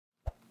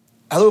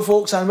Hello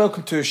folks and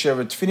welcome to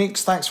Sherwood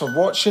Phoenix. Thanks for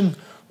watching.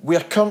 We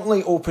are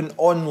currently open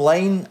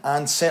online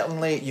and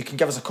certainly you can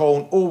give us a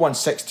call on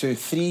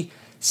 01623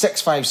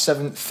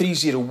 657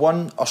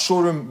 301. Our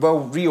showroom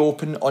will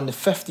reopen on the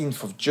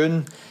 15th of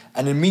June.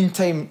 And in the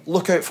meantime,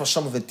 look out for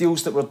some of the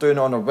deals that we're doing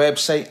on our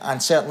website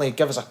and certainly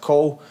give us a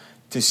call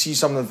to see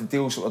some of the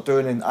deals that we're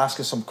doing and ask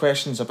us some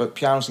questions about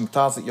pianos and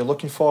guitars that you're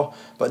looking for.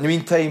 But in the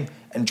meantime,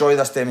 enjoy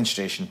this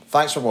demonstration.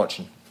 Thanks for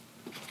watching.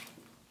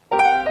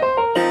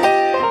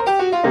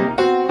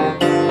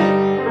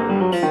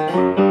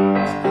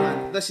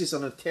 This is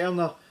an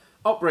Alterna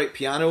upright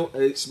piano.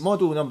 Its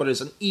model number is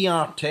an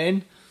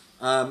ER10.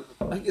 I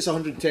think it's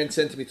 110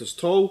 centimeters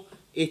tall,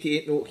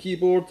 88 note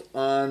keyboard,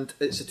 and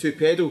it's a two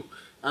pedal.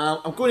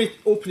 I'm going to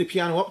open the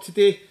piano up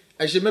today.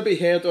 As you maybe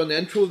heard on the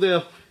intro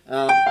there,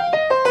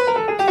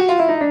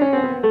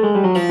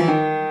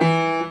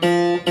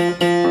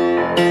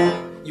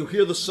 you'll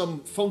hear there's some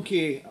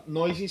funky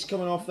noises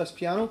coming off this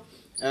piano.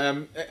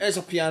 It is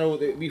a piano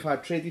that we've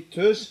had traded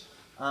to us,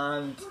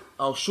 and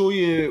I'll show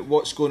you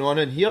what's going on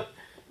in here.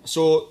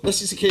 So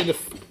this is the kind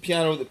of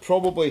piano that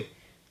probably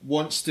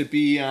wants to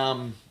be,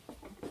 it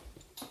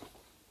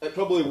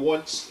probably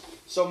wants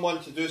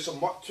someone to do some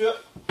work to it,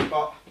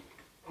 but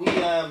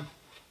we're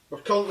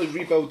currently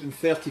rebuilding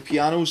 30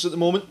 pianos at the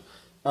moment,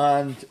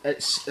 and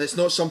it's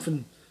not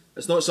something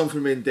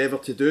we endeavour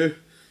to do.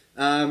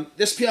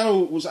 This piano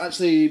was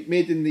actually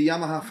made in the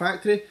Yamaha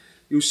factory.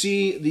 You'll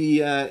see the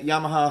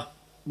Yamaha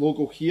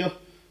logo here,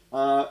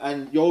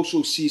 and you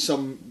also see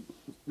some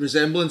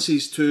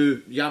resemblances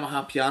to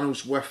Yamaha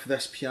pianos with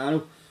this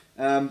piano.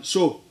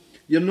 So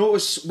you'll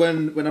notice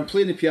when I'm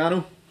playing the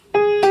piano,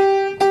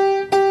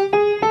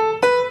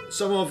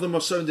 some of them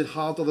are sounding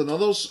harder than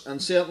others, and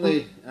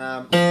certainly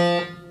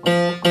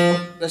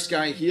this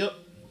guy here,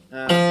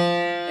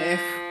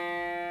 F.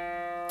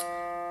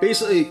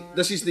 Basically,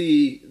 this is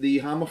the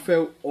hammer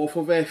felt off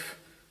of F.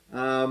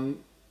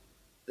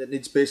 It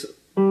needs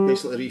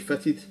basically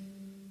refitted.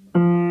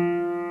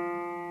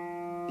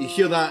 You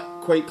hear that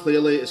quite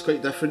clearly. It's quite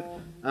different.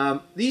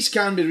 These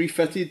can be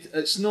refitted.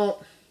 It's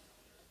not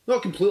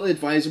completely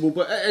advisable,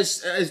 but it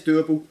is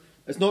doable.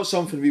 It's not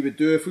something we would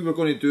do. If we were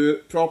going to do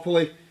it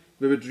properly,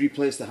 we would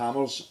replace the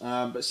hammers.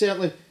 But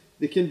certainly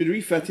they can be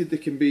refitted. They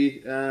can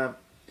be and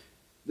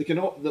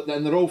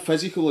they're all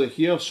physically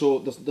here, so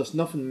there's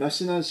nothing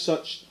missing as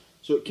such.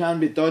 So it can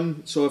be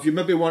done. So if you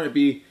maybe want to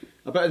be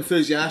a bit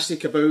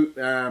enthusiastic about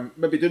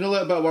maybe doing a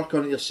little bit of work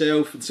on it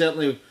yourself, and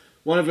certainly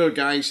one of our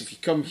guys, if you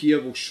come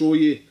here, will show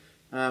you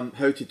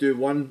how to do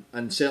one,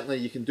 and certainly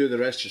you can do the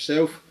rest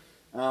yourself.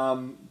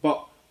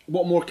 But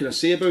what more can I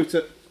say about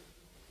it?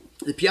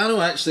 The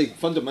piano actually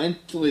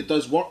fundamentally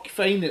does work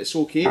fine. It's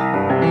okay.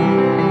 And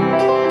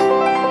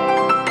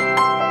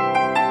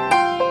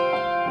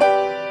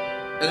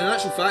in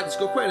actual fact, it's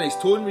got quite a nice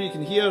tone where you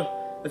can hear,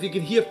 if you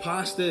can hear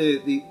past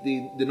the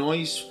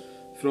noise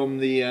from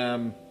the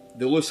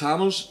loose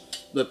hammers,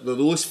 the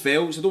loose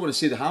felts. I don't want to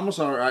say the hammers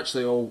are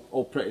actually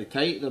all pretty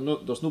tight.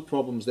 There's no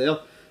problems there,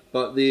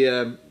 but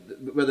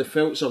where the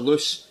felts are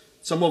loose,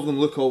 some of them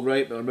look all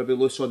right, but are maybe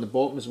loose on the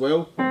bottom as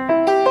well.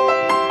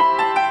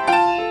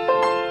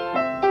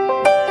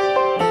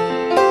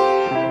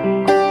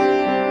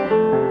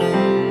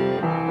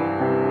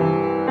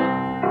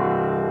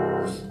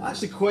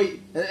 Actually,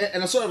 quite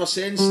in a sort of a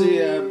sense,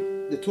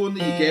 the tone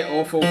that you get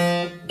off of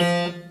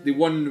the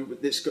one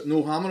that's got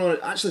no hammer on it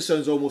actually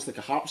sounds almost like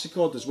a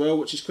harpsichord as well,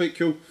 which is quite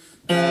cool.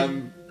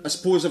 I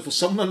suppose if there's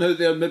someone out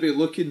there maybe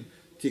looking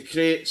to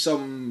create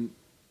some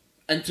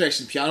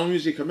interesting piano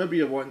music, or maybe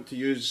you're wanting to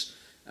use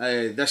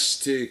this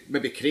to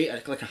maybe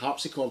create like a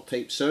harpsichord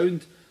type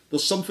sound,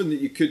 there's something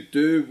that you could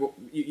do.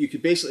 You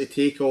could basically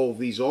take all of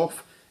these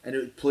off and it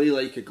would play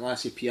like a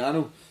glassy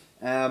piano.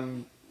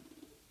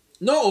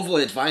 Not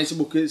overly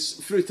advisable, because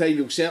through time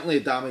you'll certainly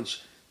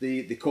damage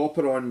the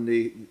copper on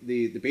the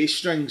bass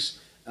strings,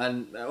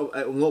 and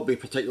it will not be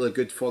particularly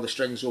good for the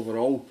strings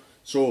overall.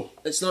 So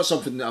it's not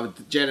something that I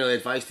would generally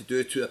advise to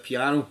do to a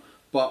piano,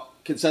 but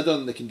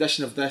considering the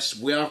condition of this,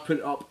 we are putting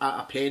it up at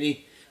a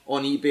penny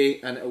on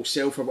eBay and it will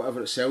sell for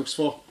whatever it sells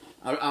for.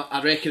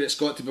 I reckon it's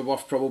got to be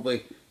worth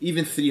probably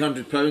even £300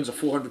 or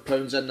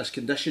 £400 in this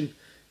condition,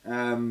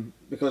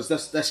 because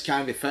this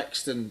can be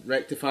fixed and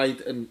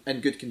rectified and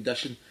in good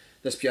condition.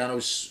 This piano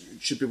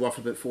should be worth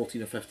about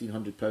 £1,400 or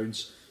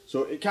 £1,500.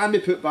 So it can be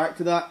put back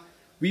to that.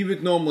 We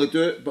would normally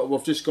do it, but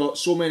we've just got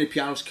so many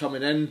pianos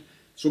coming in,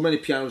 so many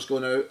pianos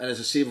going out, and as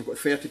I say, we've got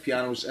 30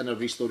 pianos in a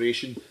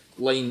restoration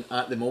line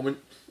at the moment.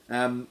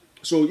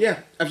 So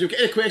yeah, if you've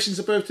got any questions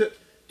about it,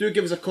 do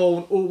give us a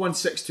call on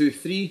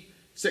 01623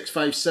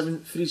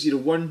 657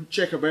 301.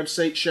 Check our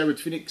website,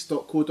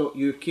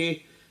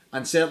 sherwoodphoenix.co.uk,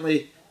 and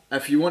certainly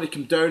if you want to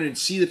come down and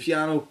see the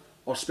piano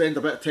or spend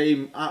a bit of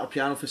time at our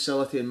piano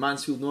facility in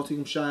Mansfield,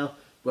 Nottinghamshire,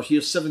 we're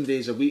here 7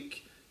 days a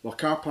week. Our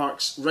car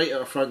park's right at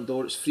our front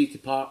door, it's free to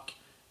park,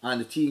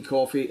 and the tea and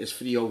coffee is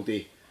free all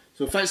day.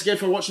 So thanks again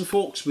for watching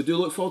folks, we do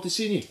look forward to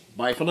seeing you.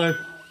 Bye for now.